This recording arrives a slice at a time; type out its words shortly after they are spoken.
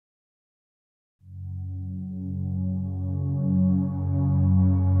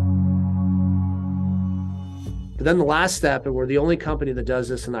But then the last step, and we're the only company that does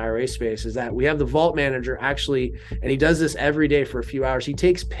this in the IRA space, is that we have the vault manager actually, and he does this every day for a few hours. He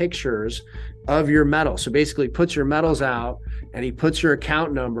takes pictures of your metal. So basically puts your metals out and he puts your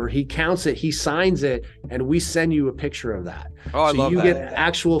account number, he counts it, he signs it, and we send you a picture of that. Oh, I So love you that. get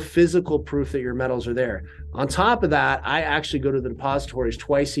actual physical proof that your metals are there. On top of that, I actually go to the depositories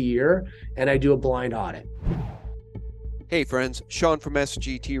twice a year and I do a blind audit. Hey friends, Sean from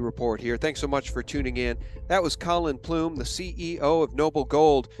SGT Report here. Thanks so much for tuning in. That was Colin Plume, the CEO of Noble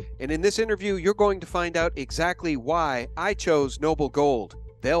Gold. And in this interview, you're going to find out exactly why I chose Noble Gold.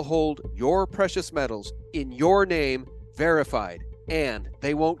 They'll hold your precious metals in your name, verified, and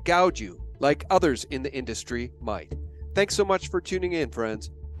they won't gouge you like others in the industry might. Thanks so much for tuning in,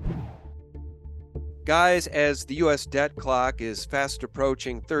 friends. Guys, as the U.S. debt clock is fast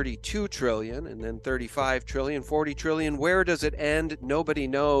approaching 32 trillion and then 35 trillion, 40 trillion, where does it end? Nobody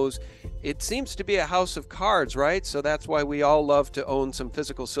knows. It seems to be a house of cards, right? So that's why we all love to own some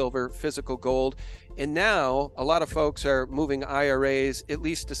physical silver, physical gold. And now a lot of folks are moving IRAs, at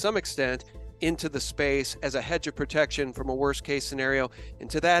least to some extent, into the space as a hedge of protection from a worst case scenario. And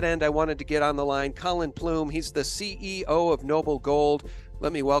to that end, I wanted to get on the line Colin Plume. He's the CEO of Noble Gold.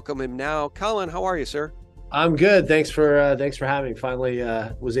 Let me welcome him now. Colin, how are you, sir? I'm good. Thanks for having me. Finally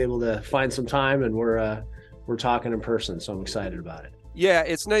was able to find some time and we're talking in person, so I'm excited about it. Yeah,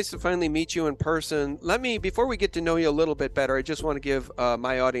 it's nice to finally meet you in person. Before we get to know you a little bit better, I just want to give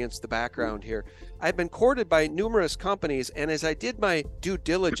my audience the background here. I've been courted by numerous companies, and as I did my due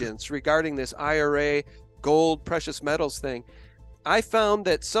diligence regarding this IRA, gold, precious metals thing, I found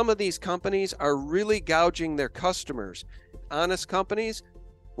that some of these companies are really gouging their customers. Honest companies,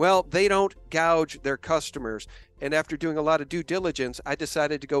 well, they don't gouge their customers. And after doing a lot of due diligence, I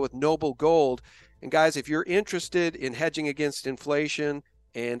decided to go with Noble Gold. And guys, if you're interested in hedging against inflation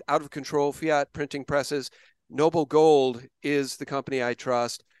and out of control fiat printing presses, Noble Gold is the company I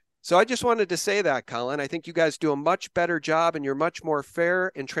trust. So I just wanted to say that, Colin. I think you guys do a much better job and you're much more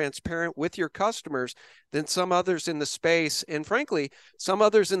fair and transparent with your customers than some others in the space. And frankly, some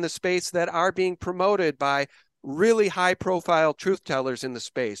others in the space that are being promoted by really high profile truth tellers in the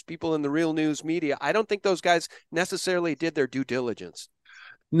space, people in the real news media. I don't think those guys necessarily did their due diligence.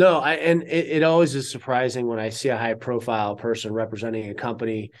 No, it always is surprising when I see a high profile person representing a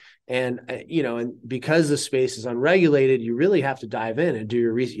company, and and because the space is unregulated, you really have to dive in and do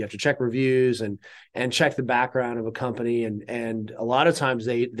your research. You have to check reviews and check the background of a company, and a lot of times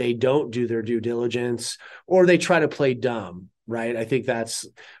they don't do their due diligence or they try to play dumb. Right. I think that's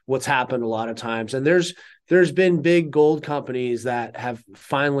what's happened a lot of times. And there's been big gold companies that have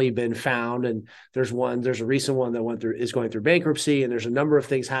finally been found. And there's a recent one that is going through bankruptcy, and there's a number of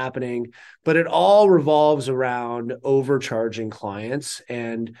things happening, but it all revolves around overcharging clients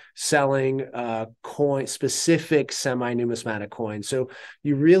and selling specific semi-numismatic coins. So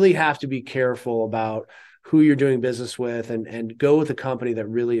you really have to be careful about who you're doing business with, and go with a company that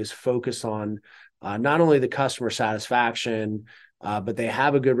really is focused on not only the customer satisfaction, but they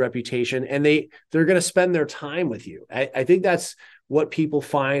have a good reputation, and they're going to spend their time with you. I think that's what people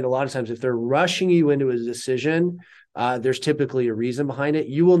find a lot of times. If they're rushing you into a decision, there's typically a reason behind it.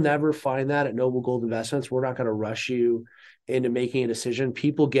 You will never find that at Noble Gold Investments. We're not going to rush you into making a decision.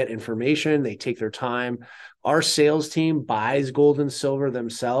 People get information, they take their time. Our sales team buys gold and silver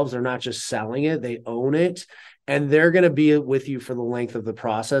themselves. They're not just selling it, they own it. And they're going to be with you for the length of the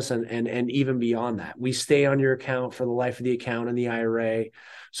process, and even beyond that. We stay on your account for the life of the account and the IRA.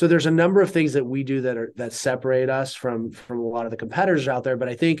 So there's a number of things that we do that separate us from a lot of the competitors out there. But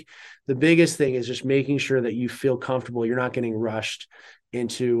I think the biggest thing is just making sure that you feel comfortable. You're not getting rushed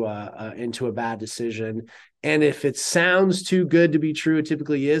into a bad decision. And if it sounds too good to be true, it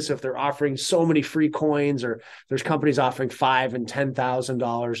typically is. So if they're offering so many free coins, or there's companies offering $5,000 and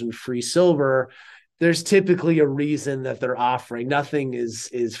 $10,000 in free silver, there's typically a reason that they're offering. Nothing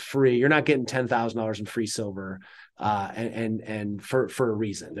is free. You're not getting $10,000 in free silver, and for a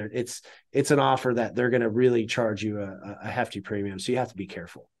reason. It's an offer that they're going to really charge you a hefty premium. So you have to be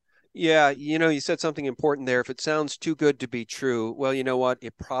careful. Yeah, you said something important there. If it sounds too good to be true, well, you know what?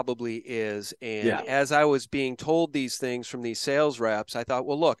 It probably is. And Yeah. as I was being told these things from these sales reps, I thought,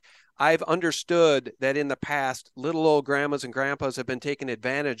 well, look, I've understood that in the past, little old grandmas and grandpas have been taken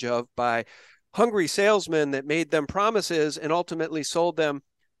advantage of by hungry salesmen that made them promises and ultimately sold them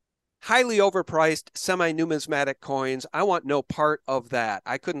highly overpriced semi-numismatic coins. I want no part of that.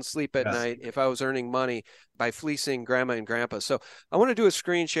 I couldn't sleep at Yes. night if I was earning money by fleecing grandma and grandpa. So I want to do a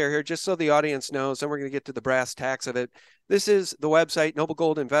screen share here just so the audience knows, then we're going to get to the brass tacks of it. This is the website, Noble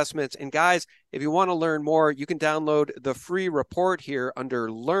Gold Investments. And guys, if you want to learn more, you can download the free report here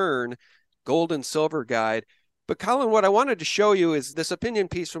under Learn Gold and Silver Guide. But Colin, what I wanted to show you is this opinion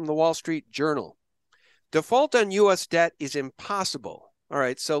piece from the Wall Street Journal. Default on U.S. debt is impossible. All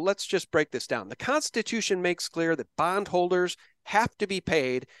right, so let's just break this down. The Constitution makes clear that bondholders have to be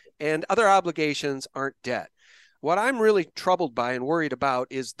paid and other obligations aren't debt. What I'm really troubled by and worried about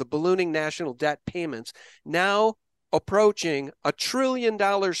is the ballooning national debt payments now approaching $1 trillion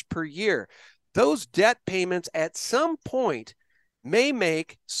per year. Those debt payments at some point may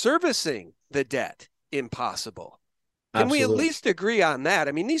make servicing the debt impossible. Can we at Absolutely. least agree on that?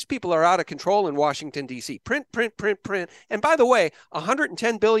 I mean, these people are out of control in Washington, D.C. Print, print, print, print. And by the way,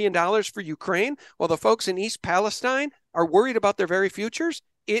 $110 billion for Ukraine, while the folks in East Palestine are worried about their very futures.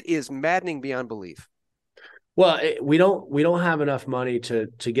 It is maddening beyond belief. Well, we don't have enough money to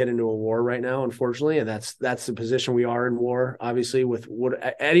get into a war right now, unfortunately, and that's the position we are in war. Obviously, with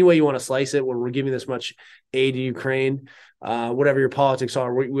what any way you want to slice it, when we're giving this much aid to Ukraine, whatever your politics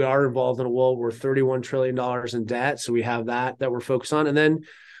are, we are involved in a war. We're $31 trillion in debt, so we have that we're focused on, and then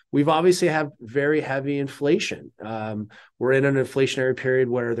we've obviously have very heavy inflation. We're in an inflationary period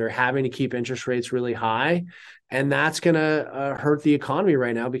where they're having to keep interest rates really high. And that's going to hurt the economy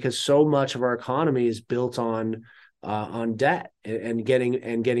right now because so much of our economy is built on debt and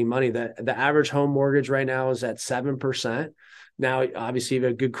getting money. The average home mortgage right now is at 7%. Now, obviously, if you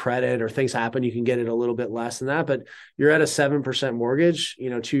have good credit or things happen, you can get it a little bit less than that. But you're at a 7% mortgage.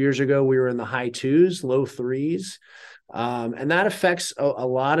 2 years ago, we were in the high twos, low threes. And that affects a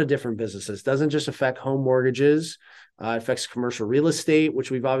lot of different businesses. It doesn't just affect home mortgages. It affects commercial real estate,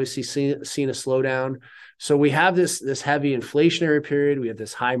 which we've obviously seen a slowdown. So we have this heavy inflationary period. We have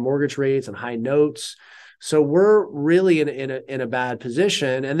this high mortgage rates and high notes. So we're really in a bad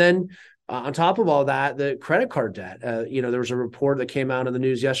position. And then on top of all that, the credit card debt. There was a report that came out in the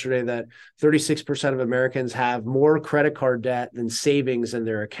news yesterday that 36% of Americans have more credit card debt than savings in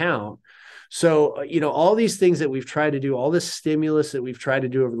their account. So, all these things that we've tried to do, all this stimulus that we've tried to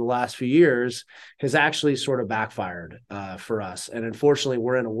do over the last few years has actually sort of backfired for us. And unfortunately,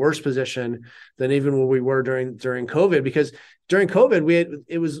 we're in a worse position than even when we were during COVID, because during COVID,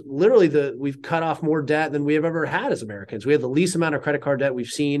 it was literally we've cut off more debt than we have ever had as Americans. We had the least amount of credit card debt we've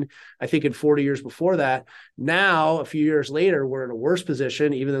seen, I think, in 40 years before that. Now, a few years later, we're in a worse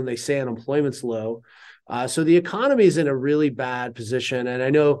position, even though they say unemployment's low. So the economy is in a really bad position, and I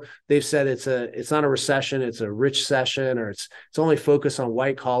know they've said it's not a recession, it's a rich session, or it's only focused on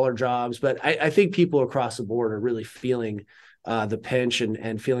white collar jobs. But I think people across the board are really feeling the pinch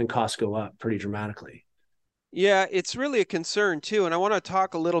and feeling costs go up pretty dramatically. Yeah, it's really a concern too. And I want to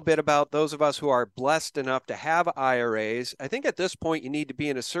talk a little bit about those of us who are blessed enough to have IRAs. I think at this point, you need to be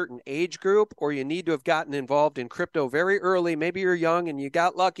in a certain age group or you need to have gotten involved in crypto very early. Maybe you're young and you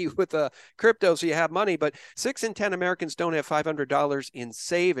got lucky with crypto, so you have money, but 6 in 10 Americans don't have $500 in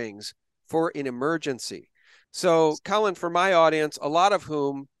savings for an emergency. So, Colin, for my audience, a lot of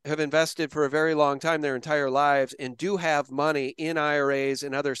whom have invested for a very long time, their entire lives, and do have money in IRAs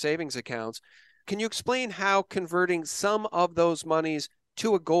and other savings accounts, can you explain how converting some of those monies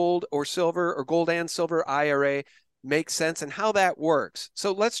to a gold or silver or gold and silver IRA makes sense and how that works?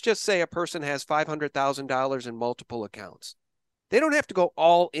 So let's just say a person has $500,000 in multiple accounts. They don't have to go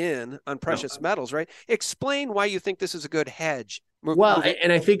all in on precious metals, right? Explain why you think this is a good hedge. Well,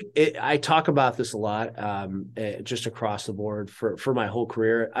 and I think I talk about this a lot, just across the board for my whole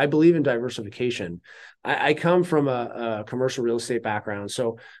career. I believe in diversification. I come from a commercial real estate background,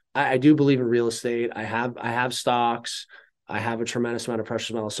 so I do believe in real estate. I have stocks. I have a tremendous amount of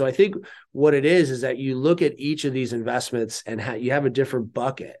precious metals. So I think what it is that you look at each of these investments and you have a different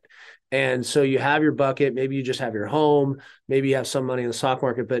bucket. And so you have your bucket, maybe you just have your home, maybe you have some money in the stock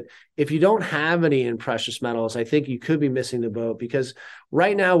market. But if you don't have any in precious metals, I think you could be missing the boat, because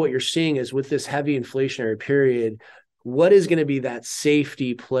right now what you're seeing is with this heavy inflationary period, what is going to be that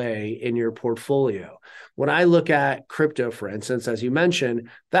safety play in your portfolio? When I look at crypto, for instance, as you mentioned,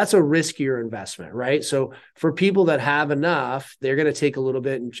 that's a riskier investment, right? So for people that have enough, they're going to take a little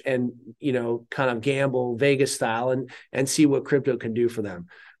bit and kind of gamble Vegas style and see what crypto can do for them.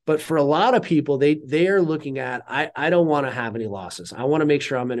 But for a lot of people, they are looking at, I don't want to have any losses. I want to make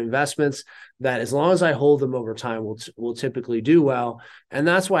sure I'm in investments that as long as I hold them over time will typically do well. And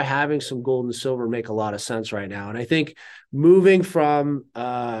that's why having some gold and silver make a lot of sense right now. And I think moving from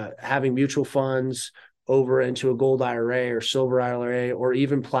having mutual funds over into a gold IRA or silver IRA or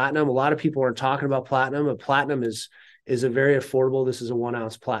even platinum, a lot of people aren't talking about platinum, but platinum is a very affordable. This is a 1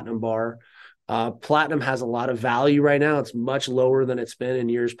 ounce platinum bar. Platinum has a lot of value right now. It's much lower than it's been in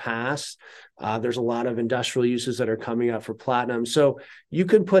years past. There's a lot of industrial uses that are coming up for platinum. So you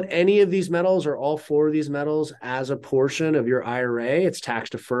could put any of these metals or all 4 of these metals as a portion of your IRA. It's tax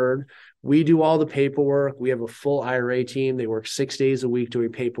deferred. We do all the paperwork. We have a full IRA team. They work 6 days a week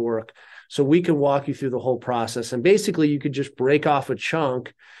doing paperwork. So we can walk you through the whole process. And basically, you could just break off a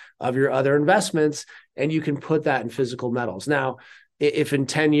chunk of your other investments and you can put that in physical metals. Now, if in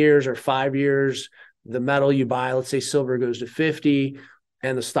 10 years or 5 years, the metal you buy, let's say silver goes to 50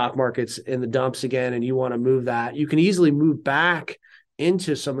 and the stock market's in the dumps again, and you want to move that, you can easily move back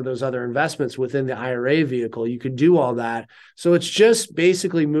into some of those other investments within the IRA vehicle. You could do all that. So it's just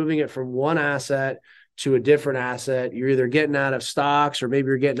basically moving it from one asset to a different asset. You're either getting out of stocks or maybe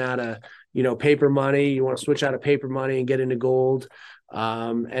you're getting out of, paper money. You want to switch out of paper money and get into gold.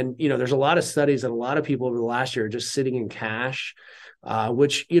 And there's a lot of studies that a lot of people over the last year are just sitting in cash,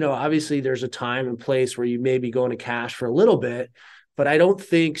 which, obviously there's a time and place where you may be going to cash for a little bit, but I don't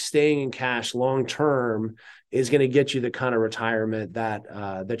think staying in cash long-term is going to get you the kind of retirement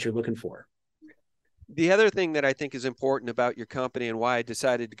that you're looking for. The other thing that I think is important about your company and why I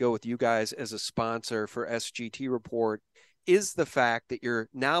decided to go with you guys as a sponsor for SGT Report is the fact that you're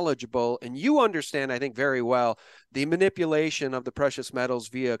knowledgeable and you understand, I think, very well the manipulation of the precious metals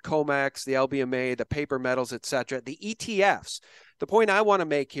via COMEX, the LBMA, the paper metals, etc., the ETFs. The point I want to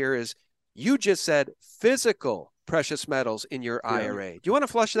make here is you just said physical precious metals in your IRA. Do you want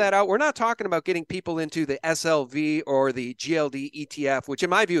to flush that out? We're not talking about getting people into the SLV or the GLD ETF, which in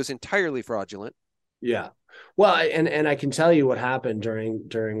my view is entirely fraudulent. Yeah. Well, and I can tell you what happened during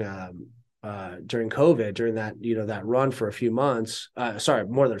COVID, during that, that run for a few months,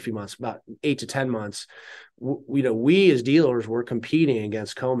 more than a few months, about 8 to 10 months, we as dealers were competing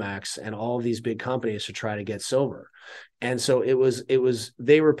against COMEX and all of these big companies to try to get silver. And so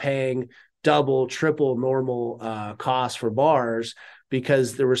they were paying double, triple normal costs for bars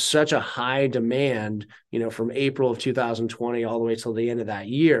because there was such a high demand, from April of 2020 all the way till the end of that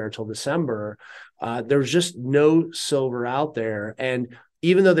year, till December. There was just no silver out there. And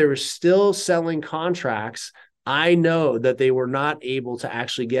even though they were still selling contracts, I know that they were not able to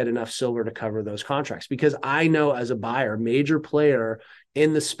actually get enough silver to cover those contracts because I know as a buyer, major player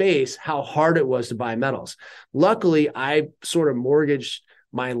in the space, how hard it was to buy metals. Luckily, I sort of mortgaged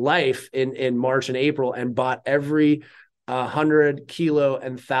my life in March and April and bought every 100 kilo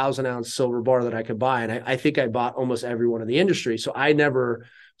and 1,000-ounce silver bar that I could buy. And I think I bought almost everyone in the industry. So I never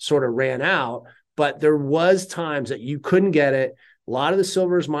sort of ran out, but there was times that you couldn't get it. A lot of the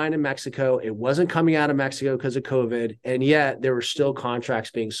silver is mined in Mexico. It wasn't coming out of Mexico because of COVID, and yet there were still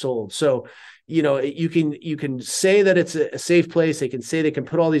contracts being sold. So, you can say that it's a safe place. They can say they can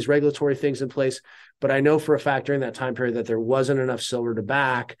put all these regulatory things in place, but I know for a fact during that time period that there wasn't enough silver to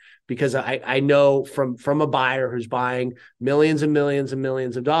back because I know from a buyer who's buying millions and millions and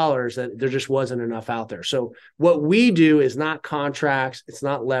millions of dollars that there just wasn't enough out there. So what we do is not contracts. It's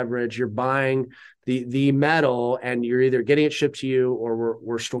not leverage. You're buying the metal and you're either getting it shipped to you or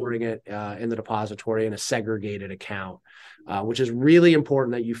we're storing it in the depository in a segregated account, which is really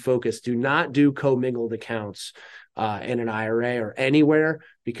important that you focus. Do not do commingled accounts in an IRA or anywhere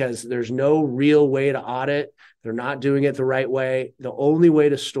because there's no real way to audit. They're not doing it the right way. The only way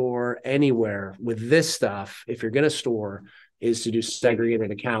to store anywhere with this stuff, if you're going to store, is to do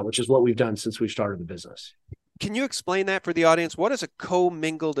segregated account, which is what we've done since we started the business. Can you explain that for the audience? What does a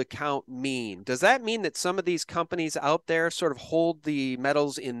commingled account mean? Does that mean that some of these companies out there sort of hold the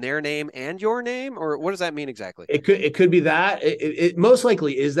metals in their name and your name, or what does that mean exactly? It could be that. It most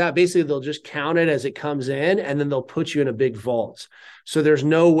likely is that. Basically, they'll just count it as it comes in, and then they'll put you in a big vault. So there's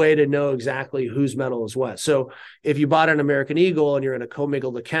no way to know exactly whose metal is what. So if you bought an American Eagle and you're in a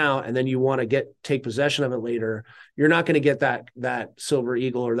commingled account, and then you want to take possession of it later, you're not going to get that silver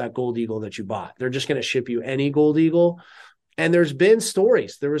eagle or that gold eagle that you bought. They're just going to ship you any gold eagle. And there's been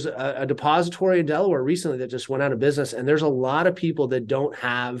stories. There was a depository in Delaware recently that just went out of business. And there's a lot of people that don't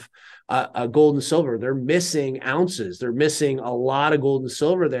have a gold and silver. They're missing ounces. They're missing a lot of gold and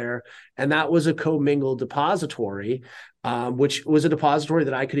silver there. And that was a commingled depository, which was a depository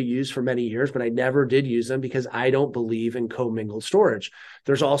that I could have used for many years, but I never did use them because I don't believe in commingled storage.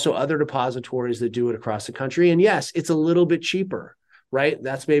 There's also other depositories that do it across the country. And yes, it's a little bit cheaper, right?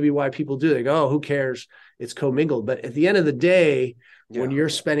 That's maybe why people do. They go, oh, who cares? It's commingled. But at the end of the day, when you're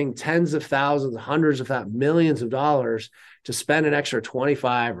spending tens of thousands, hundreds of thousands, millions of dollars to spend an extra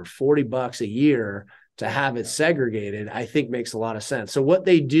 25 or 40 bucks a year to have it segregated, I think makes a lot of sense. So what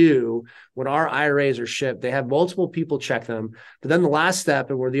they do when our IRAs are shipped, they have multiple people check them. But then the last step,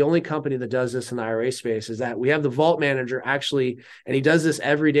 and we're the only company that does this in the IRA space, is that we have the vault manager actually, and he does this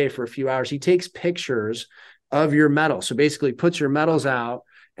every day for a few hours. He takes pictures of your metal. So basically puts your metals out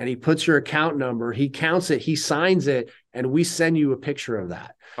and he puts your account number, he counts it, he signs it, and we send you a picture of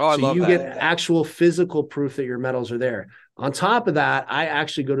that. Oh, I love that. So you get actual physical proof that your metals are there. On top of that, I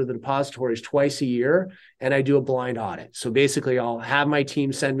actually go to the depositories twice a year and I do a blind audit. So basically, I'll have my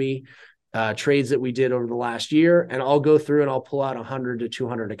team send me trades that we did over the last year, and I'll go through and I'll pull out 100 to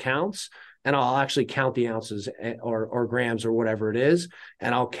 200 accounts, and I'll actually count the ounces or grams or whatever it is,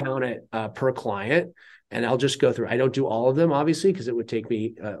 and I'll count it per client, and I'll just go through. I don't do all of them, obviously, because it would take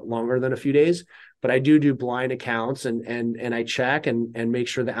me longer than a few days, but I do blind accounts, and I check and make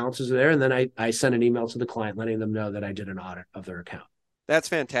sure the ounces are there, and then I send an email to the client letting them know that I did an audit of their account. That's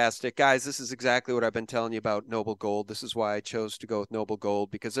fantastic. Guys, this is exactly what I've been telling you about Noble Gold. This is why I chose to go with Noble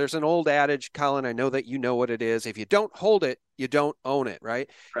Gold, because there's an old adage, Colin, I know that you know what it is. If you don't hold it, you don't own it, right?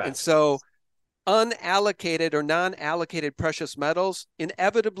 And so unallocated or non-allocated precious metals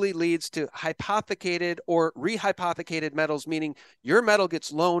inevitably leads to hypothecated or rehypothecated metals, meaning your metal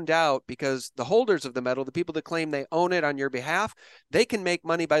gets loaned out because the holders of the metal, the people that claim they own it on your behalf, they can make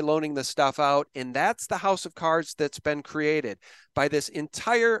money by loaning the stuff out. And that's the house of cards that's been created by this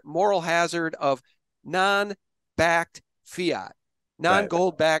entire moral hazard of non-backed fiat,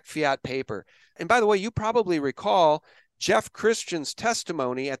 non-gold-backed fiat paper. And by the way, you probably recall Jeff Christian's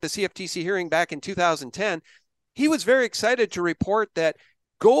testimony at the CFTC hearing back in 2010. He was very excited to report that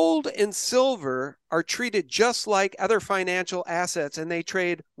gold and silver are treated just like other financial assets, and they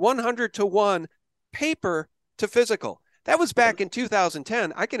trade 100 to 1 paper to physical. That was back in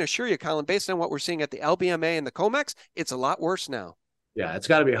 2010. I can assure you, Colin, based on what we're seeing at the LBMA and the COMEX, it's a lot worse now. Yeah, it's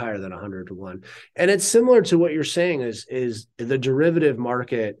got to be higher than 100 to 1. And it's similar to what you're saying is the derivative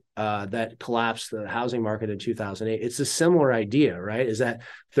market that collapsed the housing market in 2008. It's a similar idea, right? Is that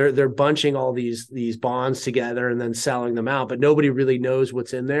they're bunching all these bonds together and then selling them out, but nobody really knows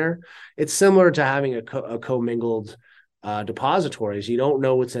what's in there. It's similar to having a commingled depositories. You don't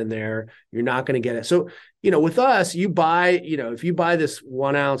know what's in there. You're not going to get it. So, with us, you buy, if you buy this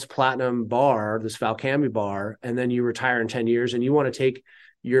 1 ounce platinum bar, this Valcambi bar, and then you retire in 10 years and you want to take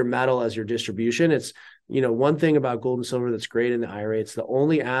your metal as your distribution, it's, one thing about gold and silver that's great in the IRA, it's the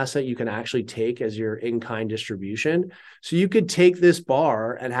only asset you can actually take as your in-kind distribution. So you could take this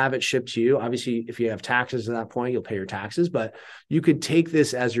bar and have it shipped to you. Obviously, if you have taxes at that point, you'll pay your taxes, but you could take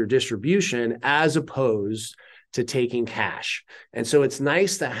this as your distribution as opposed to taking cash. And so it's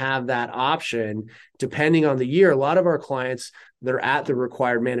nice to have that option depending on the year. A lot of our clients, they're at the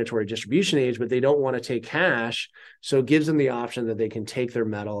required mandatory distribution age, but they don't want to take cash. So it gives them the option that they can take their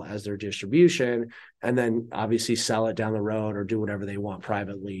metal as their distribution and then obviously sell it down the road or do whatever they want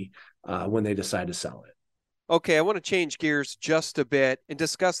privately when they decide to sell it. Okay, I want to change gears just a bit and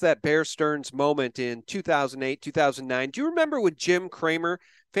discuss that Bear Stearns moment in 2008, 2009. Do you remember when Jim Cramer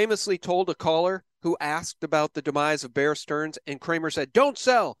famously told a caller who asked about the demise of Bear Stearns, and Cramer said, "Don't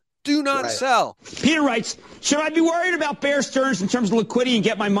sell, do not sell"? Peter writes, should I be worried about Bear Stearns in terms of liquidity and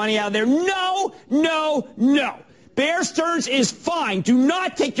get my money out of there? No, no, no. Bear Stearns is fine. Do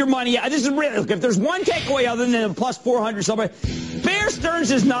not take your money out. This is really, look, if there's one takeaway other than a plus 400 somebody, Bear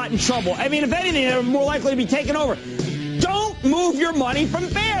Stearns is not in trouble. I mean, if anything, they're more likely to be taken over. Don't move your money from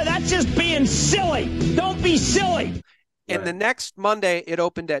Bear. That's just being silly. Don't be silly. And the next Monday, it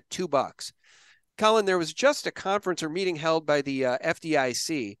opened at $2. Colin, there was just a conference or meeting held by the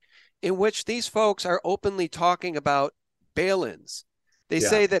FDIC in which these folks are openly talking about bail-ins. They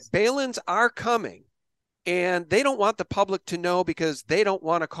say that bail-ins are coming, and they don't want the public to know because they don't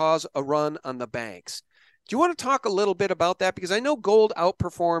want to cause a run on the banks. Do you want to talk a little bit about that? Because I know gold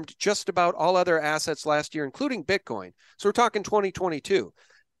outperformed just about all other assets last year, including Bitcoin. So we're talking 2022.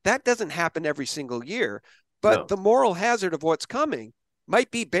 That doesn't happen every single year, but the moral hazard of what's coming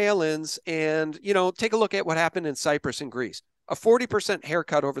might be bail-ins. And, take a look at what happened in Cyprus and Greece, a 40%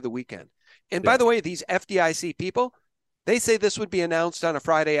 haircut over the weekend. And by the way, these FDIC people, they say this would be announced on a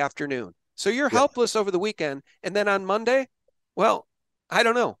Friday afternoon. So you're helpless over the weekend. And then on Monday, well, I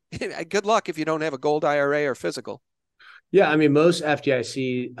don't know. Good luck if you don't have a gold IRA or physical. Yeah, I mean, most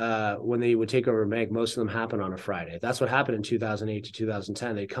FDIC, when they would take over a bank, most of them happen on a Friday. That's what happened in 2008 to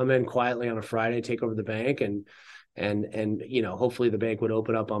 2010. They come in quietly on a Friday, take over the bank, and hopefully the bank would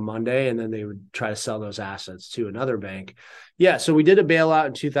open up on Monday, and then they would try to sell those assets to another bank. Yeah, so we did a bailout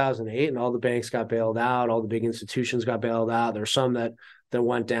in 2008, and all the banks got bailed out. All the big institutions got bailed out. There's some that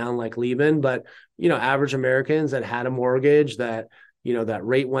went down, like Lehman, but average Americans that had a mortgage that that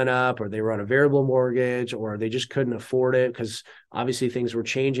rate went up, or they were on a variable mortgage, or they just couldn't afford it because obviously things were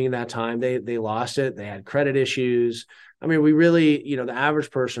changing in that time. They lost it. They had credit issues. I mean, we really, the average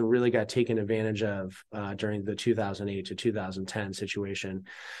person really got taken advantage of during the 2008 to 2010 situation.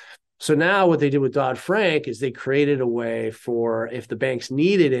 So now what they did with Dodd-Frank is they created a way for, if the banks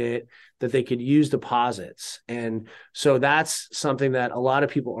needed it, that they could use deposits. And so that's something that a lot of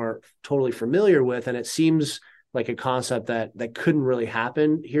people aren't totally familiar with. And it seems like a concept that couldn't really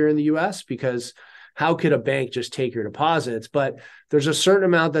happen here in the US, because how could a bank just take your deposits? But there's a certain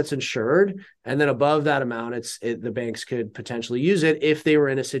amount that's insured, and then above that amount, the banks could potentially use it if they were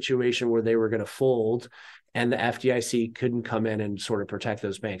in a situation where they were going to fold, and the FDIC couldn't come in and sort of protect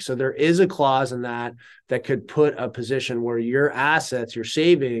those banks. So there is a clause in that could put a position where your assets, your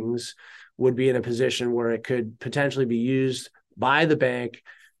savings, would be in a position where it could potentially be used by the bank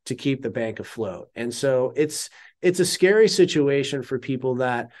to keep the bank afloat. And so it's a scary situation for people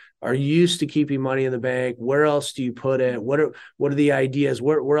that are used to keeping money in the bank. Where else do you put it? What are the ideas?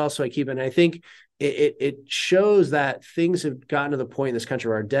 Where else do I keep it? And I think it shows that things have gotten to the point in this country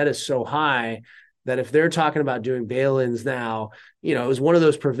where our debt is so high that if they're talking about doing bail-ins now, it was one of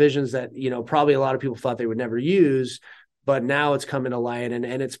those provisions that, probably a lot of people thought they would never use, but now it's coming to light, and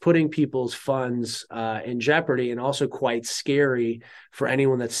it's putting people's funds in jeopardy, and also quite scary for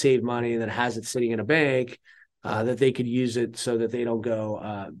anyone that's saved money and that has it sitting in a bank, that they could use it so that they don't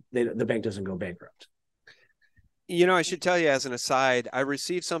go, the bank doesn't go bankrupt. I should tell you as an aside, I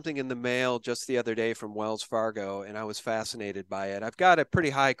received something in the mail just the other day from Wells Fargo, and I was fascinated by it. I've got a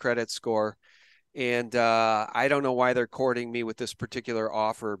pretty high credit score, and I don't know why they're courting me with this particular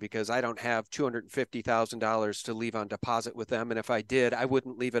offer, because I don't have $250,000 to leave on deposit with them. And if I did, I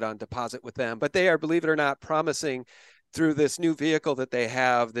wouldn't leave it on deposit with them. But they are, believe it or not, promising through this new vehicle that they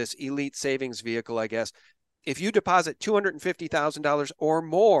have, this elite savings vehicle, I guess, if you deposit $250,000 or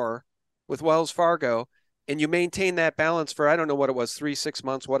more with Wells Fargo, and you maintain that balance for, I don't know what it was, 3-6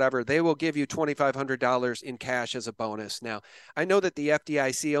 months, whatever, they will give you $2,500 in cash as a bonus. Now, I know that the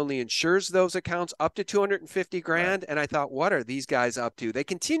FDIC only insures those accounts up to 250 grand. Right. And I thought, what are these guys up to? They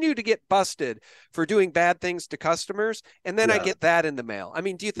continue to get busted for doing bad things to customers. And then I get that in the mail. I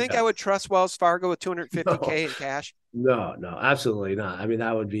mean, do you think I would trust Wells Fargo with $250K in cash? No, absolutely not. I mean,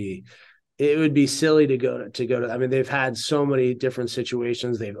 it would be silly to go to. I mean, they've had so many different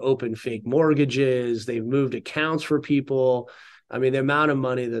situations. They've opened fake mortgages. They've moved accounts for people. I mean, the amount of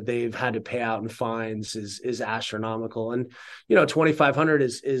money that they've had to pay out in fines is astronomical. And, 2,500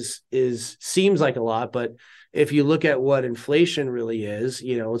 is seems like a lot, but if you look at what inflation really is,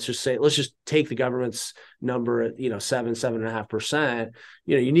 let's just take the government's number at, 7.5%,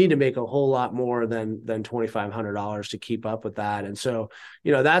 you need to make a whole lot more than $2,500 to keep up with that. And so,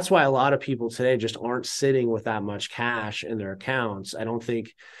 that's why a lot of people today just aren't sitting with that much cash in their accounts. I don't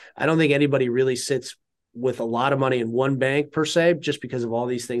think anybody really sits with a lot of money in one bank per se, just because of all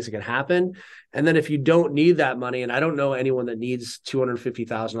these things that can happen. And then if you don't need that money, and I don't know anyone that needs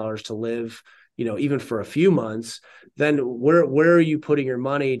 $250,000 to live, even for a few months, then where are you putting your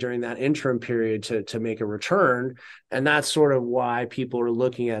money during that interim period to make a return? And that's sort of why people are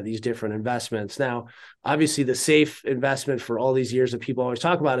looking at these different investments. Now, obviously the safe investment for all these years that people always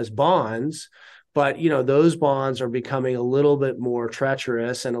talk about is bonds, but those bonds are becoming a little bit more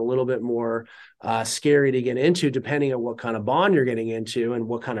treacherous and a little bit more scary to get into, depending on what kind of bond you're getting into and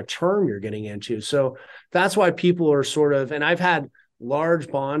what kind of term you're getting into. So that's why people are sort of, and I've had large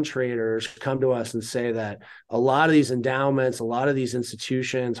bond traders come to us and say that a lot of these endowments, a lot of these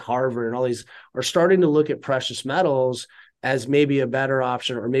institutions, Harvard and all these, are starting to look at precious metals as maybe a better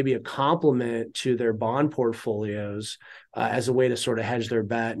option, or maybe a complement to their bond portfolios, as a way to sort of hedge their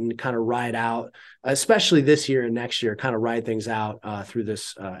bet and kind of ride out, especially this year and next year, kind of ride things out through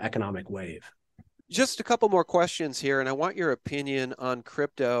this economic wave. Just a couple more questions here, and I want your opinion on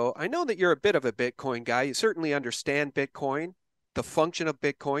crypto. I know that you're a bit of a Bitcoin guy. You certainly understand Bitcoin, the function of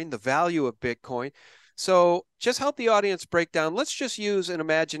Bitcoin, the value of Bitcoin. So just help the audience break down. Let's just use an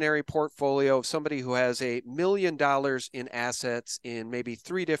imaginary portfolio of somebody who has $1 million in assets in maybe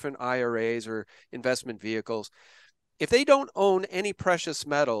 3 different IRAs or investment vehicles. If they don't own any precious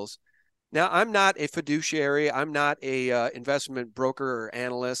metals, now I'm not a fiduciary, I'm not a investment broker or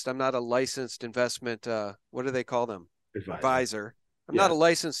analyst, I'm not a licensed investment, what do they call them? Advisor. I'm not a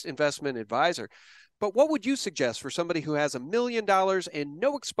licensed investment advisor. But what would you suggest for somebody who has $1 million and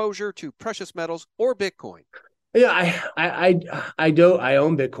no exposure to precious metals or Bitcoin? Yeah, I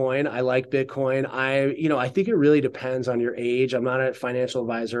own Bitcoin. I like Bitcoin. I think it really depends on your age. I'm not a financial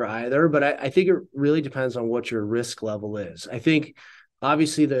advisor either, but I think it really depends on what your risk level is. I think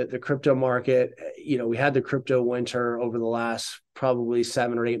obviously the crypto market, we had the crypto winter over the last probably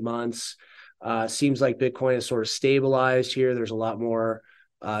 7 or 8 months. Seems like Bitcoin is sort of stabilized here. There's a lot more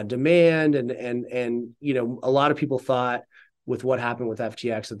demand, and a lot of people thought with what happened with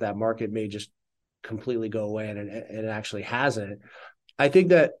FTX that market may just completely go away, and it actually hasn't. I think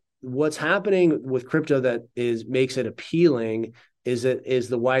that what's happening with crypto that makes it appealing is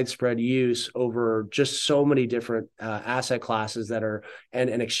the widespread use over just so many different asset classes that are and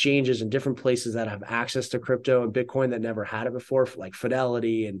exchanges in different places that have access to crypto and Bitcoin that never had it before, like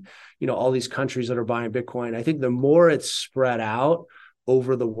Fidelity and all these countries that are buying Bitcoin. I think the more it's spread out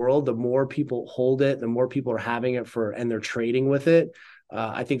over the world, the more people hold it, the more people are having it and they're trading with it.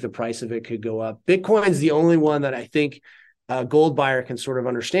 I think the price of it could go up. Bitcoin's the only one that I think a gold buyer can sort of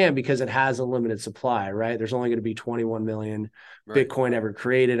understand because it has a limited supply, right? There's only going to be 21 million Bitcoin ever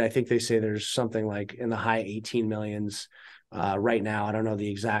created. I think they say there's something like in the high 18 millions right now. I don't know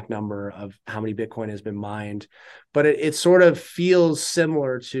the exact number of how many Bitcoin has been mined, but it sort of feels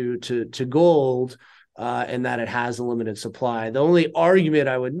similar to gold in that it has a limited supply. The only argument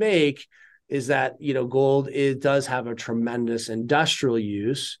I would make is that, gold, it does have a tremendous industrial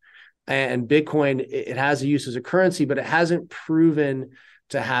use. And Bitcoin, it has a use as a currency, but it hasn't proven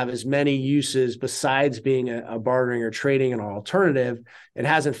to have as many uses besides being a bartering or trading and an alternative. It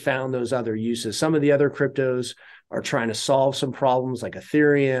hasn't found those other uses. Some of the other cryptos are trying to solve some problems like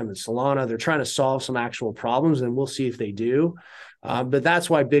Ethereum and Solana. They're trying to solve some actual problems, and we'll see if they do. But that's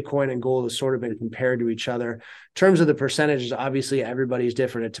why Bitcoin and gold has sort of been compared to each other. In terms of the percentages, obviously everybody's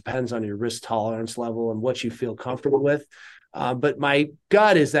different. It depends on your risk tolerance level and what you feel comfortable with. But my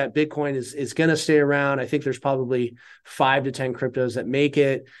gut is that Bitcoin is going to stay around. I think there's probably 5 to 10 cryptos that make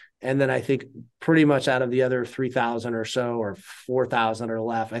it. And then I think pretty much out of the other 3,000 or so or 4,000 are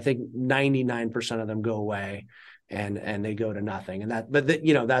left, I think 99% of them go away and they go to nothing. And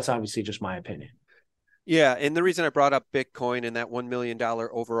that's obviously just my opinion. Yeah, and the reason I brought up Bitcoin and that $1 million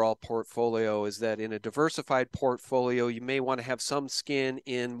overall portfolio is that in a diversified portfolio, you may want to have some skin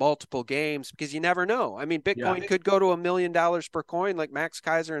in multiple games because you never know. I mean, Bitcoin could go to $1 million per coin, like Max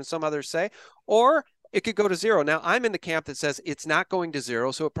Keiser and some others say, or it could go to zero. Now, I'm in the camp that says it's not going to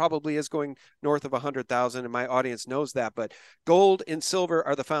zero, so it probably is going north of 100,000, and my audience knows that. But gold and silver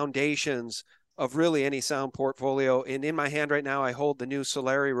are the foundations of really any sound portfolio. And in my hand right now, I hold the new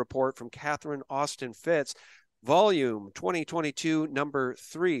Solari report from Catherine Austin Fitts, volume 2022, number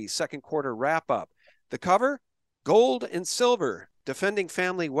 3, second quarter wrap up. The cover, gold and silver, defending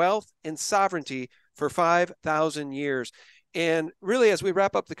family wealth and sovereignty for 5,000 years. And really, as we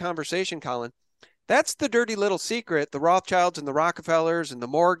wrap up the conversation, Colin, that's the dirty little secret. The Rothschilds and the Rockefellers and the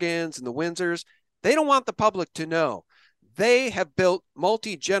Morgans and the Windsors, they don't want the public to know. They have built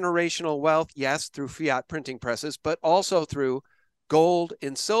multi-generational wealth, yes, through fiat printing presses, but also through gold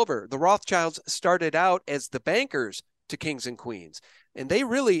and silver. The Rothschilds started out as the bankers to kings and queens, and they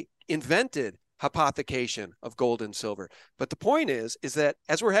really invented hypothecation of gold and silver. But the point is that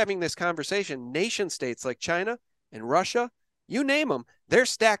as we're having this conversation, nation states like China and Russia, you name them, they're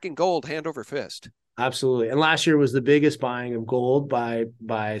stacking gold hand over fist. Absolutely. And last year was the biggest buying of gold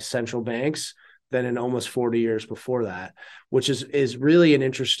by central banks than in almost 40 years before that, which is really an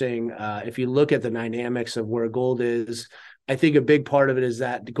interesting, if you look at the dynamics of where gold is, I think a big part of it is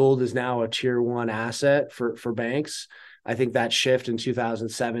that gold is now a tier 1 asset for banks. I think that shift in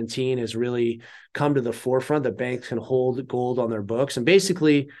 2017 has really come to the forefront that banks can hold gold on their books. And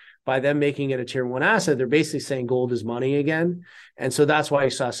basically, by them making it a tier 1 asset, they're basically saying gold is money again. And so that's why you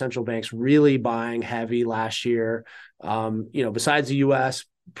saw central banks really buying heavy last year. Besides the US,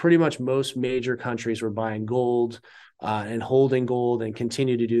 pretty much most major countries were buying gold and holding gold and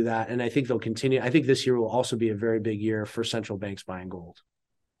continue to do that. And I think they'll continue. I think this year will also be a very big year for central banks buying gold.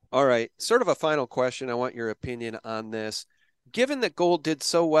 All right. Sort of a final question. I want your opinion on this. Given that gold did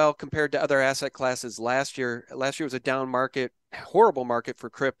so well compared to other asset classes last year was a down market, horrible market for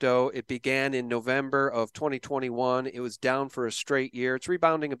crypto. It began in November of 2021. It was down for a straight year. It's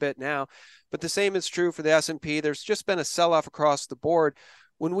rebounding a bit now, but the same is true for the S&P. There's just been a sell-off across the board.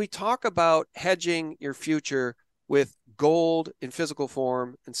 When we talk about hedging your future with gold in physical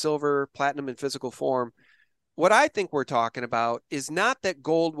form and silver, platinum in physical form, what I think we're talking about is not that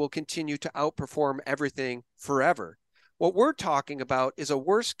gold will continue to outperform everything forever. What we're talking about is a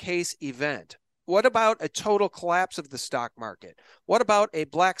worst case event. What about a total collapse of the stock market? What about a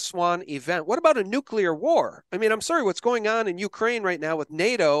black swan event? What about a nuclear war? I mean, I'm sorry, what's going on in Ukraine right now with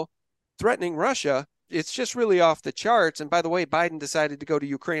NATO threatening Russia, it's just really off the charts. And by the way, Biden decided to go to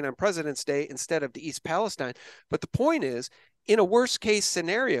Ukraine on President's Day instead of to East Palestine. But the point is, in a worst case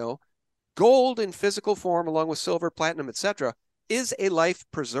scenario, gold in physical form, along with silver, platinum, etc., is a life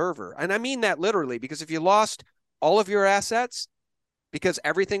preserver. And I mean that literally, because if you lost all of your assets because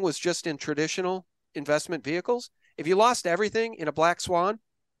everything was just in traditional investment vehicles, if you lost everything in a black swan,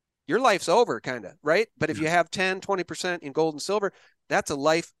 your life's over, kind of, right? But if you have 10, 20% in gold and silver, that's a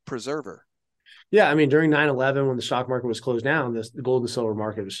life preserver. Yeah, I mean, during 9/11, when the stock market was closed down, the gold and silver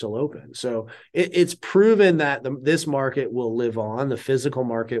market was still open. So it's proven that this market will live on, the physical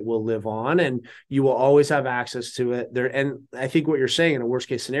market will live on, and you will always have access to it there. And I think what you're saying, in a worst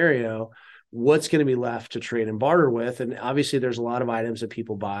case scenario, what's going to be left to trade and barter with? And obviously, there's a lot of items that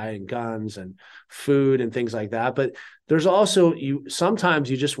people buy, and guns and food and things like that. But there's also, sometimes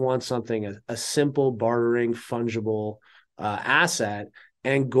you just want something, a simple bartering, fungible asset.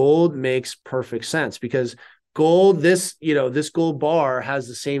 And gold makes perfect sense, because gold, this gold bar has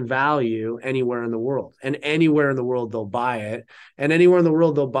the same value anywhere in the world, and anywhere in the world they'll buy it, and anywhere in the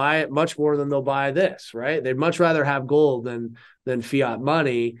world they'll buy it much more than they'll buy this, right? They'd much rather have gold than fiat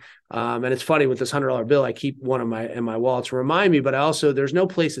money. And it's funny, with this $100 bill, I keep one in my wallet to remind me, but there's no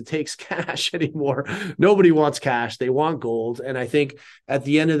place that takes cash anymore. Nobody wants cash. They want gold. And I think at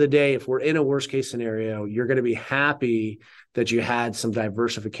the end of the day, if we're in a worst case scenario, you're going to be happy that you had some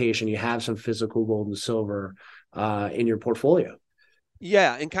diversification, you have some physical gold and silver in your portfolio.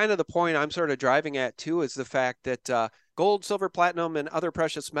 Yeah, and kind of the point I'm sort of driving at too is the fact that gold, silver, platinum, and other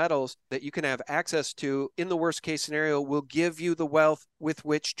precious metals that you can have access to in the worst case scenario will give you the wealth with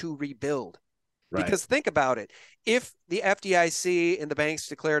which to rebuild. Right. Because think about it. If the FDIC and the banks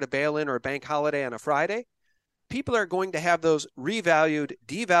declared a bail-in or a bank holiday on a Friday, people are going to have those revalued,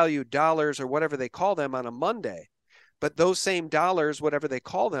 devalued dollars or whatever they call them on a Monday. But those same dollars, whatever they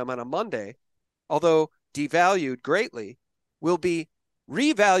call them on a Monday, although devalued greatly, will be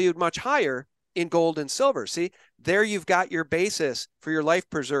revalued much higher in gold and silver. See, there you've got your basis for your life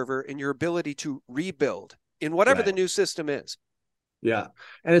preserver and your ability to rebuild in whatever the new system is. Yeah.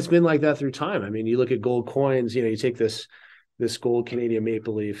 And it's been like that through time. I mean, you look at gold coins, you take this gold Canadian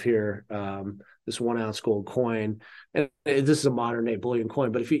maple leaf here, this 1 ounce gold coin. And this is a modern day bullion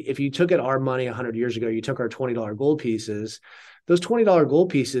coin. But if you took our money 100 years ago, you took our $20 gold pieces, those $20 gold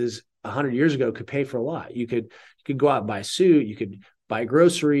pieces 100 years ago could pay for a lot. You could go out and buy a suit, you could buy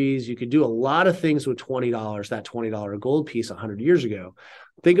groceries, you could do a lot of things with $20, that $20 gold piece 100 years ago.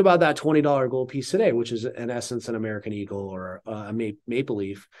 Think about that $20 gold piece today, which is in essence an American Eagle or a maple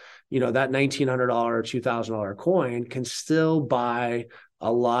leaf. That $1,900, $2,000 coin can still buy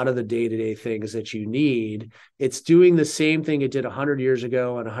a lot of the day-to-day things that you need. It's doing the same thing it did 100 years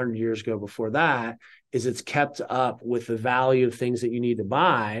ago and 100 years ago before that, is it's kept up with the value of things that you need to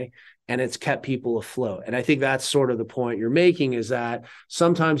buy, and it's kept people afloat. And I think that's sort of the point you're making, is that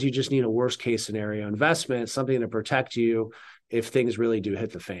sometimes you just need a worst case scenario investment, something to protect you if things really do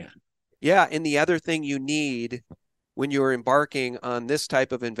hit the fan. Yeah. And the other thing you need when you're embarking on this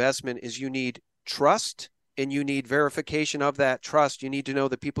type of investment is you need trust, and you need verification of that trust. You need to know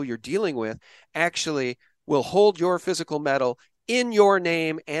the people you're dealing with actually will hold your physical metal in your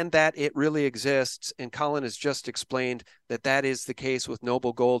name and that it really exists. And Colin has just explained that that is the case with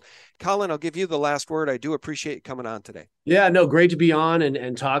Noble Gold. Colin, I'll give you the last word. I do appreciate you coming on today. Yeah, no, great to be on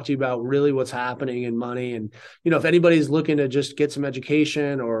and talk to you about really what's happening in money. And, if anybody's looking to just get some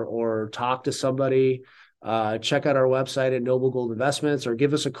education or talk to somebody, check out our website at Noble Gold Investments, or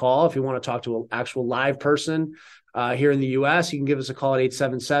give us a call if you want to talk to an actual live person here in the US. You can give us a call at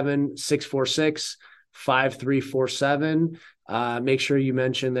 877-646-5347. Make sure you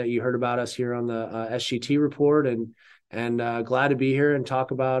mention that you heard about us here on the SGT report, and glad to be here and talk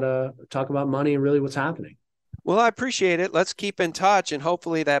about money and really what's happening. Well, I appreciate it. Let's keep in touch, and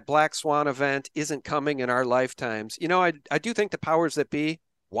hopefully that Black Swan event isn't coming in our lifetimes. I do think the powers that be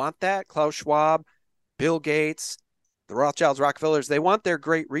want that. Klaus Schwab, Bill Gates, the Rothschilds, Rockefellers, they want their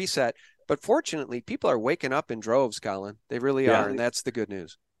great reset. But fortunately, people are waking up in droves, Colin. They really are, and that's the good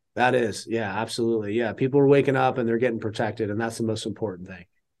news. That is. Yeah, absolutely. Yeah, people are waking up and they're getting protected, and that's the most important thing.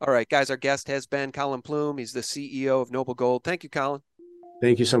 All right, guys, our guest has been Colin Plume. He's the CEO of Noble Gold. Thank you, Colin.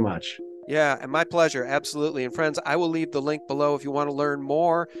 Thank you so much. Yeah, and my pleasure. Absolutely. And friends, I will leave the link below if you want to learn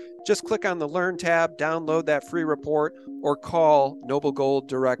more. Just click on the Learn tab, download that free report, or call Noble Gold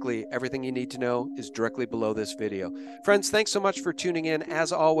directly. Everything you need to know is directly below this video. Friends, thanks so much for tuning in.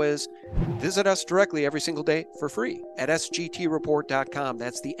 As always, visit us directly every single day for free at sgtreport.com.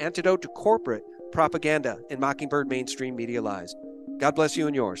 That's the antidote to corporate propaganda and Mockingbird mainstream media lies. God bless you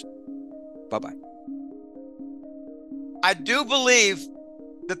and yours. Bye-bye. I do believe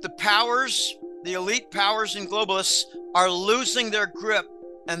that the powers, the elite powers and globalists, are losing their grip,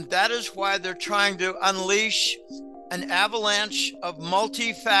 and that is why they're trying to unleash an avalanche of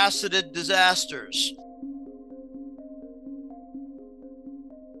multifaceted disasters.